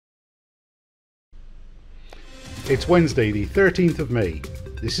It's Wednesday, the 13th of May.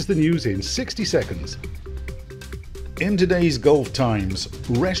 This is the news in 60 seconds. In today's Gulf times,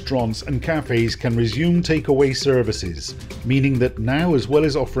 restaurants and cafes can resume takeaway services, meaning that now, as well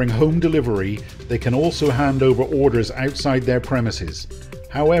as offering home delivery, they can also hand over orders outside their premises.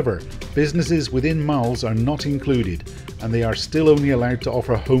 However, businesses within malls are not included, and they are still only allowed to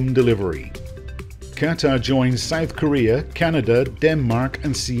offer home delivery. Qatar joins South Korea, Canada, Denmark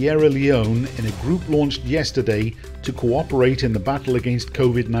and Sierra Leone in a group launched yesterday to cooperate in the battle against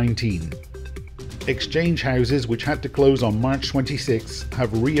COVID-19. Exchange houses which had to close on March 26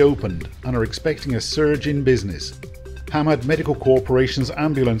 have reopened and are expecting a surge in business. Hamad Medical Corporation's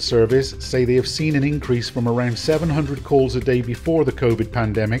ambulance service say they have seen an increase from around 700 calls a day before the COVID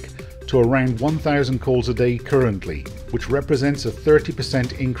pandemic to around 1,000 calls a day currently, which represents a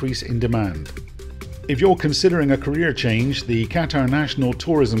 30% increase in demand. If you're considering a career change, the Qatar National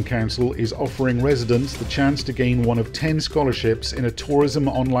Tourism Council is offering residents the chance to gain one of 10 scholarships in a tourism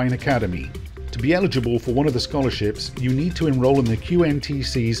online academy. To be eligible for one of the scholarships, you need to enroll in the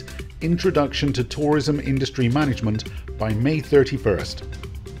QNTC's Introduction to Tourism Industry Management by May 31st.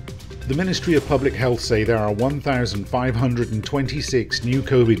 The Ministry of Public Health say there are 1,526 new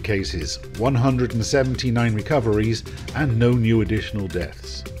COVID cases, 179 recoveries, and no new additional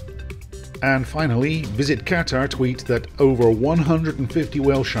deaths. And finally, Visit Qatar tweet that over 150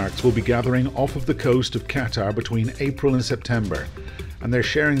 whale sharks will be gathering off of the coast of Qatar between April and September. And they're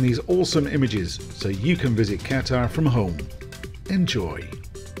sharing these awesome images so you can visit Qatar from home. Enjoy!